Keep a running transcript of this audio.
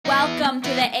welcome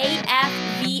to the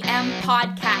AFVM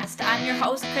podcast. I'm your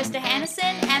host, Krista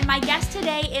Hannison, and my guest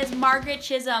today is Margaret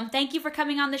Chisholm. Thank you for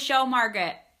coming on the show,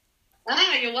 Margaret.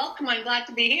 You're welcome. I'm glad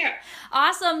to be here.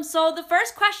 Awesome. So the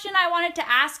first question I wanted to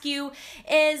ask you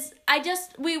is,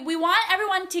 we want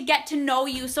everyone to get to know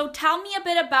you. So tell me a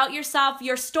bit about yourself,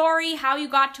 your story, how you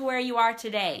got to where you are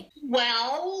today.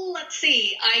 Well, let's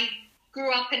see. I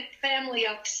grew up in a family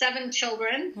of 7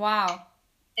 children. Wow.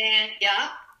 And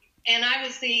I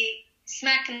was the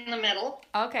smack in the middle.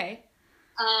 Okay.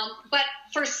 But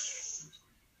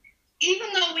even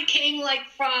though we came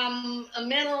from a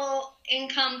middle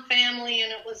income family,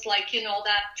 and it was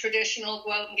that traditional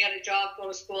go out and get a job, go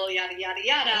to school, yada, yada,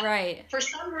 yada. Right. For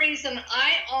some reason,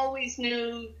 I always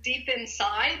knew deep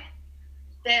inside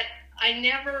that I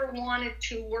never wanted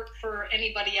to work for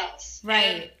anybody else. Right.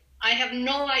 And I have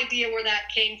no idea where that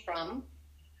came from,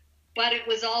 but it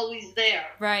was always there.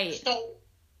 Right. So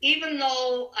even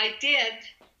though I did,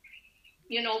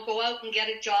 go out and get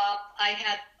a job,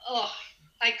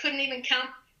 I couldn't even count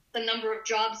the number of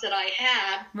jobs that I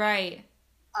had. Right.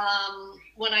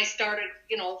 When I started,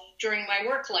 during my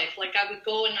work life. I would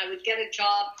go and I would get a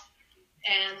job,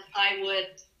 and I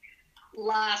would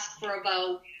last for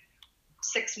about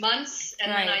 6 months,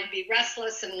 and Right. then I'd be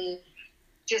restless and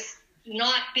just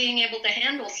not being able to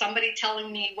handle somebody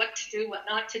telling me what to do, what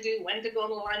not to do, when to go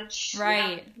to lunch, Right.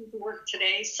 you have to do the work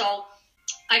today. So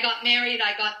I got married,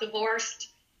 I got divorced,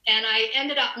 and I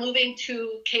ended up moving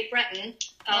to Cape Breton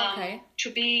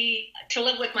to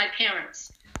live with my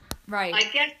parents. Right.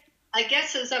 I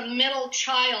guess as a middle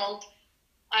child,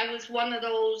 I was one of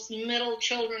those middle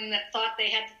children that thought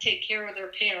they had to take care of their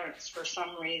parents for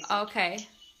some reason. Okay.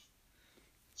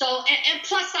 So, and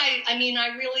plus I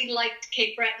really liked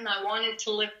Cape Breton. I wanted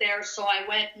to live there, so I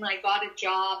went and I got a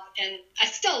job, and I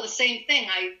still the same thing.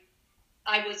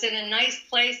 I was in a nice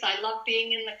place. I loved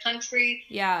being in the country.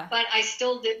 Yeah. But I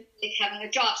still didn't like having a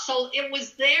job. So it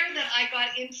was there that I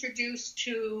got introduced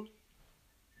to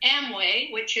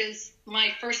Amway, which is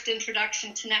my first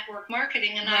introduction to network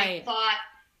marketing. And Right. I thought,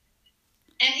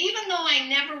 and even though I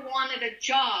never wanted a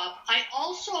job, I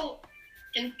also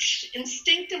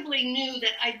instinctively knew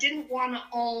that I didn't want to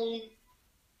own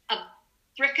a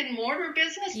brick and mortar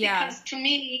business. Yeah. Because to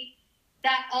me,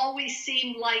 that always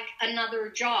seemed like another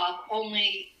job,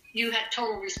 only you had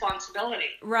total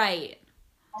responsibility. Right.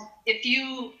 If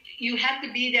you had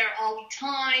to be there all the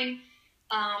time.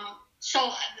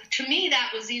 So to me,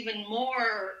 that was even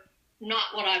more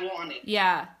not what I wanted.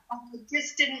 Yeah. I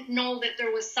just didn't know that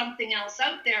there was something else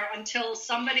out there until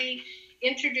somebody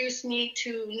introduced me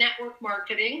to network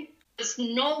marketing. There's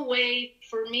no way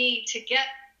for me to get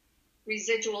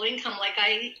residual income.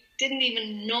 I didn't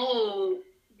even know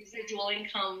residual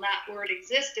income, that word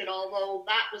existed, although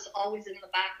that was always in the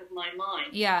back of my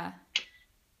mind. Yeah.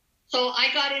 So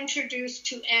I got introduced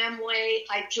to Amway.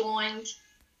 I joined.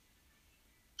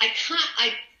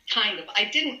 I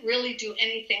didn't really do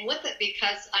anything with it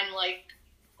because I'm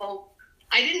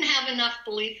I didn't have enough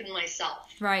belief in myself.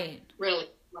 Right. Really,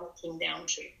 what it came down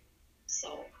to.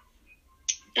 So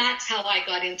that's how I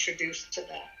got introduced to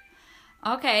that.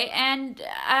 Okay, and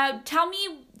tell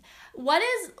me, what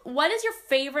is your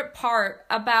favorite part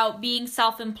about being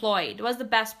self-employed? What's the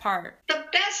best part? The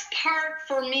best part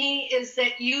for me is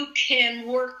that you can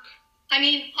work.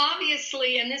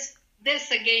 Obviously, and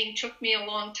this again took me a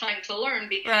long time to learn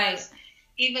because Right.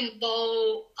 even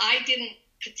though I didn't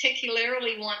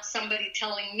particularly want somebody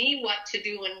telling me what to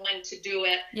do and when to do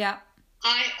it, Yeah.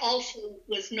 I also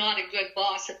was not a good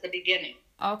boss at the beginning.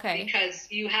 Okay. Because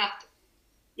you have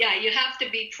to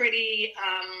be pretty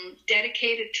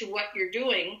dedicated to what you're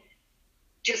doing,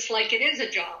 just like it is a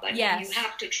job. Yes. You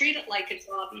have to treat it like a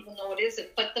job, even though it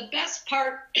isn't. But the best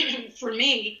part for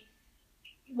me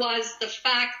was the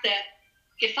fact that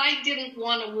if I didn't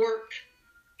want to work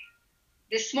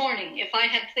this morning, if I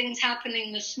had things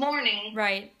happening this morning,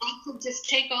 Right. I could just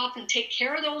take off and take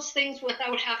care of those things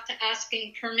without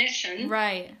asking permission.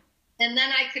 Right. And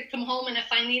then I could come home, and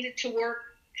if I needed to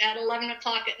work at 11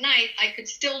 o'clock at night, I could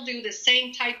still do the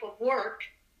same type of work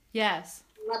Yes.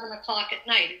 11 o'clock at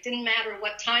night. It didn't matter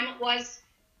what time it was.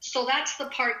 So that's the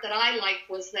part that I liked,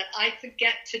 was that I could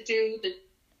get to do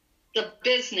the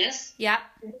business Yeah.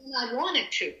 when I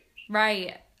wanted to.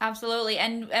 Right. Absolutely.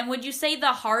 And would you say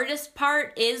the hardest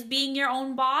part is being your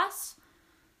own boss?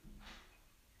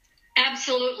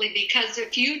 Absolutely, because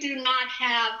if you do not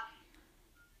have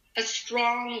a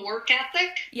strong work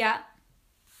ethic, Yeah.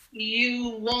 you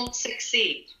won't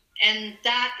succeed. And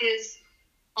that is,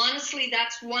 honestly,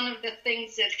 that's one of the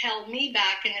things that held me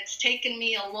back, and it's taken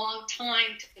me a long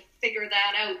time to figure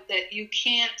that out, that you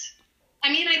can't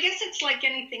I mean, I guess it's like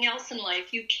anything else in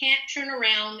life. You can't turn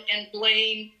around and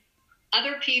blame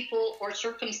other people or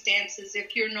circumstances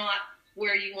if you're not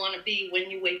where you want to be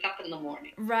when you wake up in the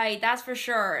morning. Right, that's for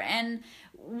sure. And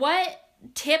what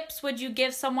tips would you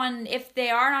give someone if they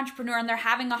are an entrepreneur and they're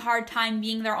having a hard time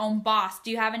being their own boss?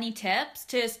 Do you have any tips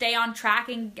to stay on track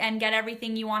and get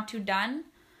everything you want to done?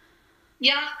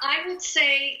 Yeah, I would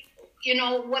say, you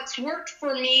know, what's worked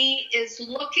for me is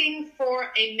looking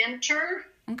for a mentor.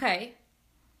 Okay.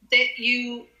 That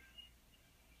you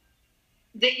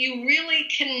really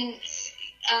can,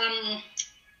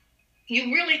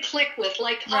 you really click with.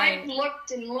 Like, right. I've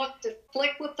looked and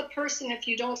click with the person. If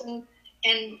you don't,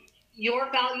 and your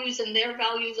values and their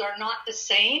values are not the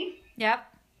same. Yep.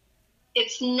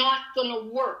 It's not going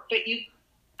to work. But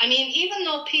even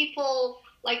though people,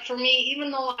 like for me,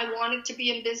 even though I wanted to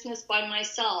be in business by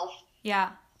myself.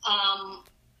 Yeah.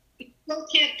 You still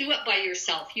can't do it by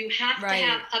yourself. You have to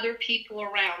have other people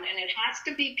around, and it has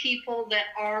to be people that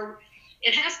are,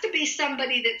 it has to be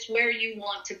somebody that's where you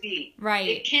want to be. Right.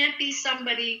 It can't be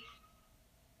somebody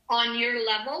on your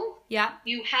level. Yeah.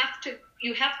 You have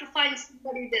to find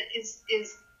somebody that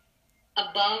is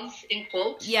above, in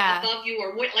quotes, above you,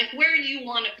 or like where you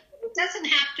want to be. It doesn't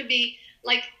have to be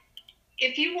like,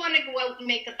 if you want to go out and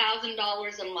make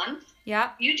 $1,000 a month,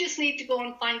 you just need to go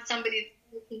and find somebody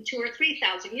making $2,000 or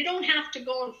 $3,000. You don't have to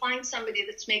go and find somebody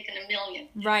that's making $1 million.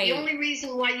 Right. The only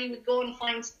reason why you would go and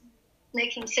find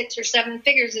making 6 or 7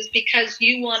 figures is because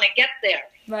you want to get there.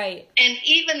 Right. And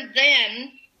even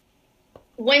then,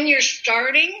 when you're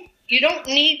starting, you don't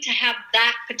need to have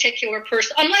that particular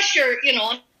person, unless you're, you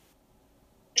know,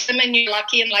 and you're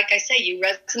lucky, and like I say, you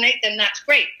resonate, then that's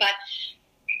great. But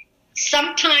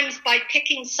sometimes by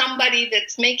picking somebody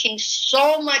that's making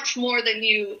so much more than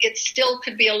you, it still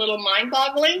could be a little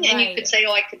mind-boggling. Right. And you could say,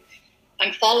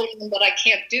 I'm following them, but I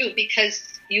can't do, because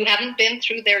you haven't been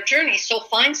through their journey. So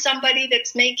find somebody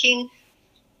that's making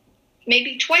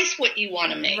maybe twice what you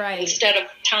want to make instead of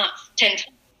 10 times.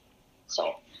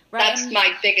 So that's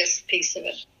my biggest piece of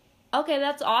it. Okay,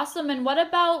 that's awesome. And what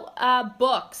about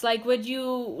books? Like, would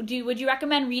you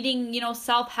recommend reading, you know,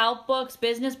 self-help books,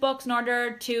 business books, in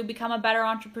order to become a better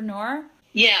entrepreneur?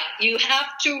 Yeah, you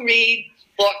have to read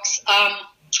books.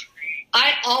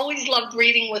 I always loved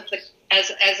reading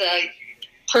as a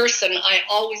person. I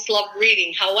always loved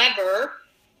reading. However,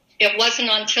 it wasn't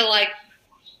until I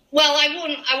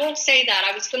won't say that.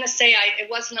 I was going to say it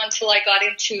wasn't until I got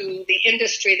into the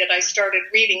industry that I started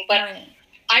reading. But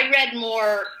I read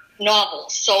more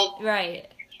novels. So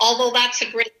although that's a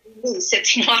great release,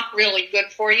 it's not really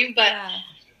good for you. But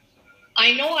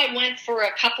I know I went for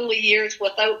a couple of years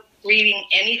without reading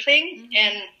anything,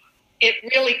 and it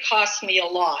really cost me a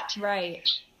lot. Right.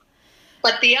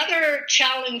 But the other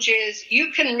challenge is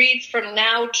you can read from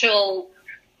now till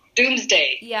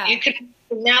doomsday. Yeah. You can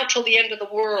from now till the end of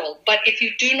the world. But if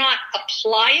you do not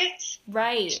apply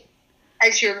it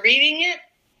as you're reading it,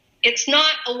 it's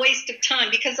not a waste of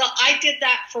time, because I did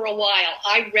that for a while.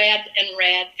 I read and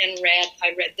read and read.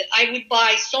 I would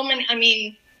buy so many. I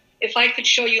mean, if I could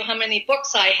show you how many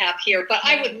books I have here, but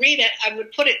I would read it, I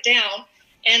would put it down,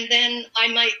 and then I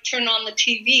might turn on the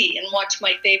TV and watch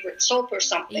my favorite soap or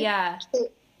something. Yeah. So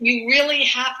you really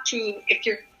have to,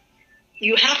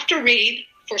 you have to read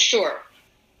for sure.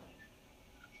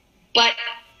 But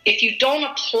if you don't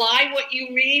apply what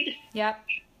you read,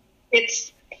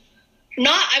 it's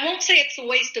not, I won't say it's a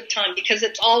waste of time, because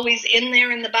it's always in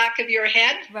there in the back of your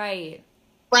head. Right.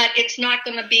 But it's not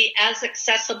going to be as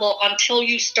accessible until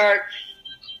you start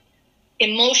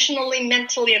emotionally,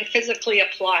 mentally, and physically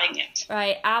applying it.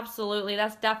 Right. Absolutely.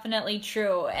 That's definitely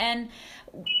true. And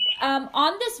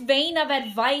on this vein of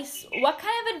advice, what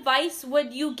kind of advice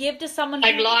would you give to someone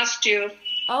I've lost you.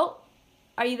 Oh,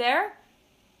 are you there?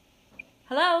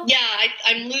 Hello? Yeah,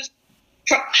 I'm losing.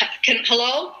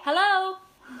 Hello? Hello?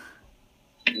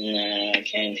 No, I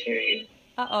can't hear you.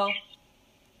 Uh-oh.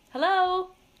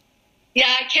 Hello?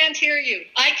 Yeah, I can't hear you.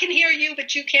 I can hear you,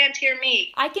 but you can't hear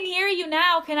me. I can hear you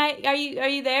now. Are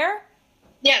you there?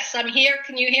 Yes, I'm here.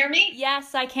 Can you hear me?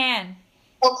 Yes, I can.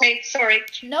 Okay, sorry.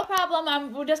 No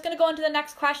problem. We're just going to go into the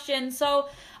next question. So,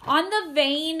 on the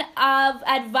vein of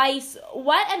advice,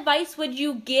 what advice would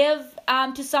you give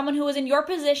to someone who is in your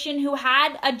position, who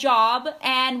had a job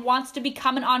and wants to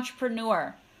become an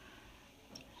entrepreneur?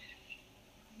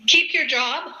 Keep your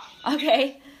job.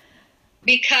 Okay.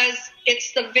 Because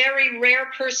it's the very rare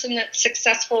person that's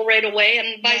successful right away.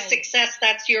 And by success,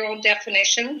 that's your own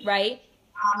definition. Right.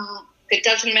 It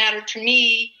doesn't matter to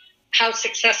me how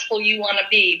successful you want to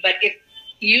be. But if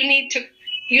you need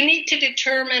to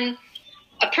determine,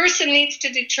 a person needs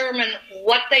to determine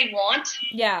what they want.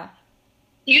 Yeah.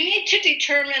 you need to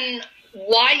determine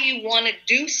why you want to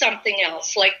do something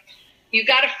else. Like, you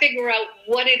got to figure out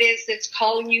what it is that's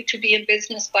calling you to be in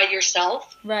business by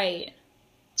yourself. Right.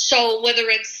 So whether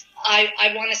it's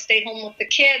I want to stay home with the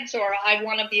kids, or I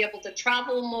want to be able to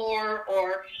travel more,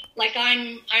 or like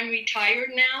I'm retired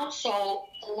now, so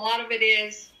a lot of it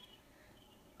is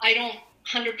I don't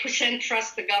 100%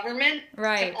 trust the government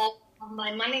right. to all of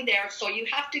my money there. So you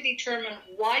have to determine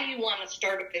why you want to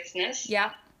start a business.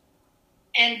 Yeah.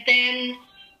 And then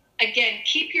again,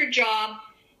 keep your job.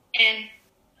 And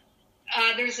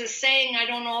there's a saying, I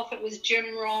don't know if it was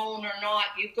Jim Rohn or not,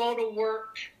 you go to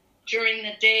work during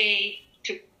the day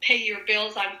to pay your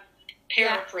bills. I'm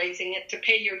paraphrasing it, to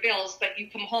pay your bills, but you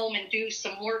come home and do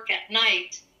some work at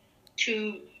night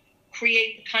to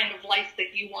create the kind of life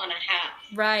that you want to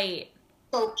have. Right.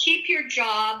 So keep your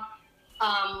job,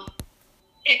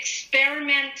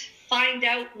 experiment, find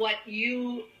out what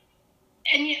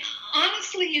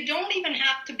honestly, you don't even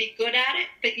have to be good at it,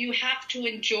 but you have to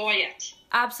enjoy it.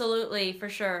 Absolutely, for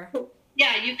sure.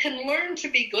 Yeah, you can learn to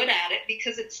be good at it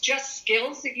because it's just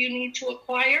skills that you need to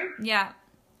acquire. Yeah.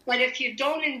 But if you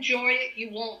don't enjoy it, you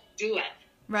won't do it.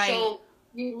 Right. So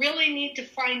you really need to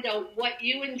find out what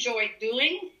you enjoy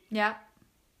doing. Yeah.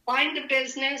 Find a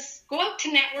business, go out to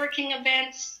networking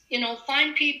events,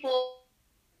 find people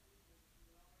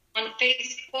on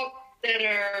Facebook that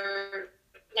are,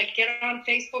 like, get on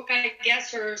Facebook, I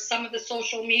guess, or some of the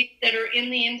social media that are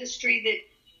in the industry that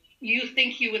you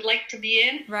think you would like to be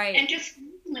in. Right. And just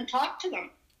meet them and talk to them.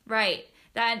 Right.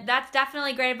 That's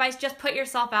definitely great advice. Just put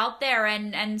yourself out there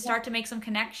and start to make some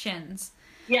connections.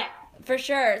 Yeah. For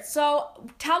sure. So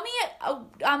tell me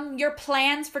your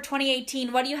plans for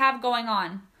 2018. What do you have going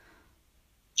on?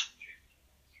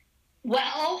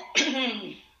 Well,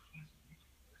 I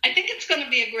think it's going to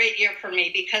be a great year for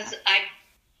me because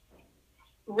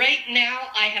right now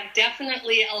I have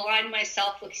definitely aligned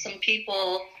myself with some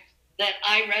people that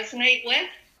I resonate with.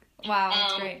 Wow,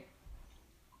 that's great.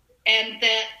 And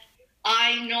that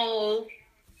I know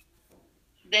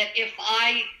that if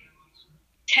I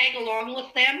tag along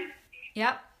with them,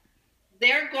 yep,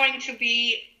 they're going to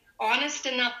be honest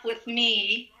enough with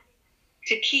me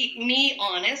to keep me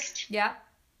honest. Yep.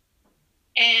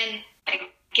 And I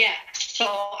get. So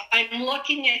I'm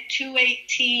looking at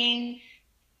 2018.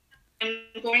 I'm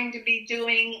going to be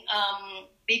doing,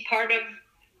 be part of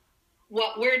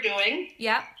what we're doing.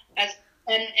 Yeah.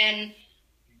 And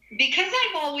because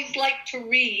I've always liked to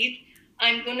read,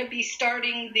 I'm going to be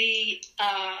starting the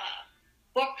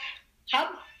book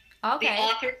hub. Okay. The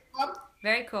author hub.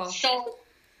 Very cool. So,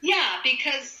 yeah,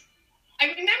 because I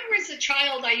remember as a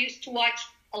child I used to watch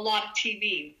a lot of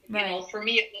TV. Right. For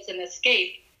me it was an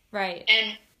escape. Right.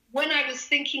 And when I was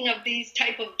thinking of these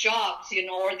type of jobs,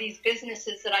 or these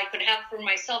businesses that I could have for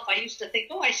myself, I used to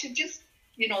think, I should just,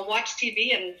 watch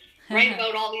TV and write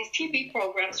about all these TV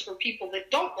programs for people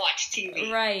that don't watch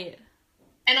TV. Right.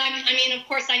 And I mean, of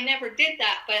course, I never did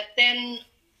that, but then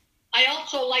I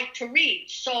also like to read.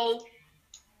 So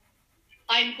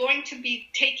I'm going to be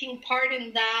taking part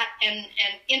in that and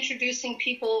introducing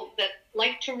people that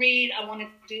like to read. I want to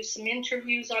do some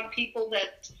interviews on people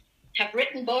that have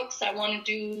written books. I want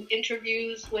to do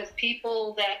interviews with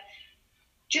people that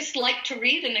just like to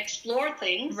read and explore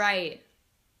things. Right.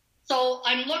 So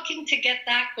I'm looking to get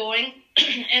that going.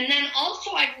 And then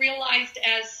also I've realized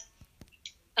as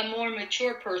a more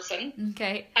mature person,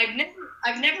 okay, I've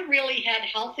never really had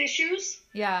health issues.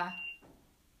 Yeah.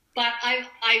 But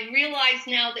I realize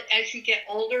now that as you get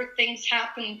older, things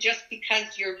happen just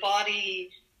because your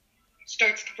body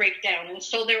starts to break down. And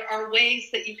so there are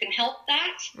ways that you can help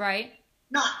that. Right.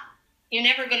 You're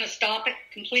never going to stop it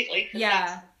completely. Yeah.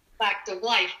 That's a fact of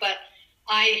life. But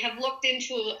I have looked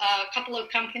into a couple of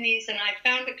companies, and I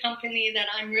found a company that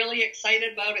I'm really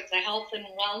excited about. It's a health and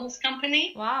wellness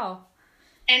company. Wow.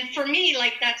 And for me,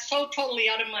 like, that's so totally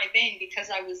out of my vein because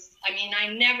I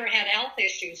never had health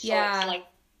issues. So it's like,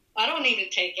 I don't need to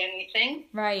take anything.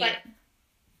 Right. But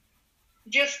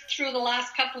just through the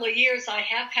last couple of years, I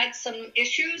have had some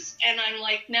issues, and I'm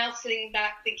like now sitting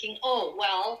back thinking,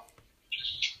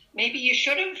 maybe you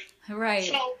should have. Right.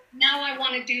 So now I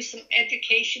want to do some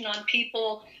education on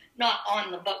people, not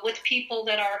on them, but with people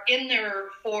that are in their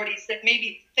 40s that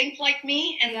maybe think like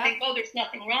me and think, there's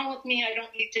nothing wrong with me. I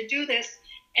don't need to do this.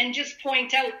 And just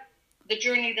point out the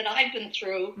journey that I've been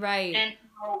through. Right. And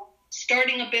how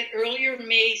starting a bit earlier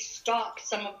may stop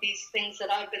some of these things that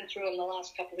I've been through in the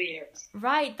last couple of years.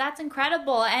 Right. That's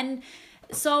incredible. And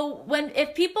so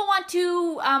if people want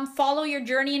to follow your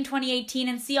journey in 2018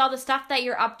 and see all the stuff that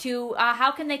you're up to,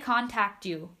 how can they contact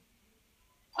you?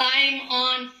 I'm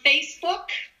on Facebook,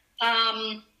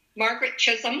 Margaret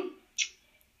Chisholm,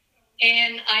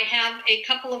 And I have a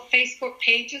couple of Facebook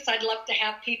pages I'd love to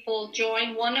have people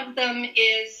join. One of them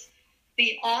is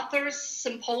the Authors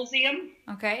Symposium.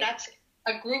 Okay. That's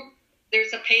a group.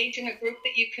 There's a page in a group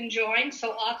that you can join.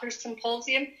 So Authors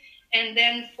Symposium. And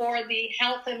then for the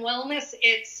health and wellness,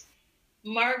 it's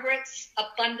Margaret's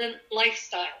Abundant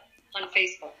Lifestyle on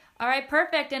Facebook. All right,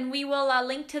 perfect. And we will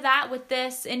link to that with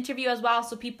this interview as well,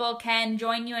 so people can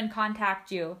join you and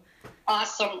contact you.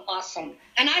 Awesome.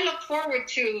 And I look forward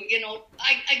to,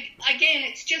 again,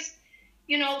 it's just,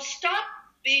 stop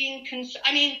being,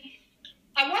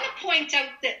 I want to point out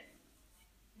that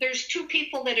there's two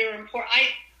people that are important.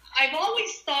 I've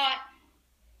always thought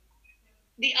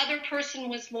the other person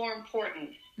was more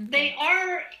important. Okay. They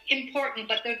are important,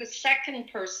 but they're the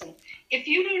second person. If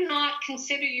you do not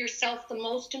consider yourself the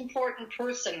most important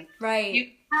person, right,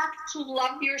 you have to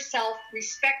love yourself,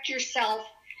 respect yourself,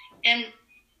 and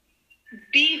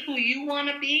be who you want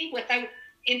to be without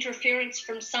interference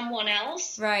from someone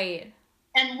else. Right.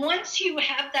 And once you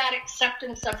have that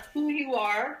acceptance of who you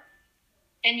are,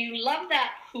 and you love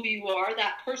that who you are,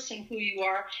 that person who you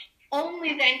are,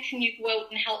 only then can you go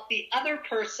out and help the other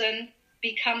person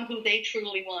become who they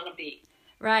truly want to be.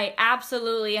 Right,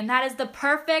 absolutely. And that is the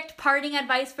perfect parting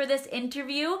advice for this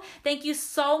interview. Thank you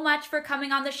so much for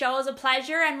coming on the show. It was a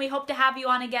pleasure, and we hope to have you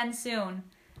on again soon.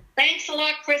 Thanks a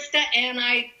lot, Krista, and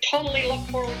I totally look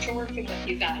forward to working with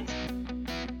you guys.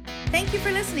 Thank you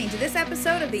for listening to this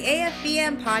episode of the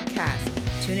AFVM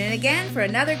podcast. Tune in again for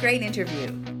another great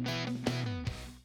interview.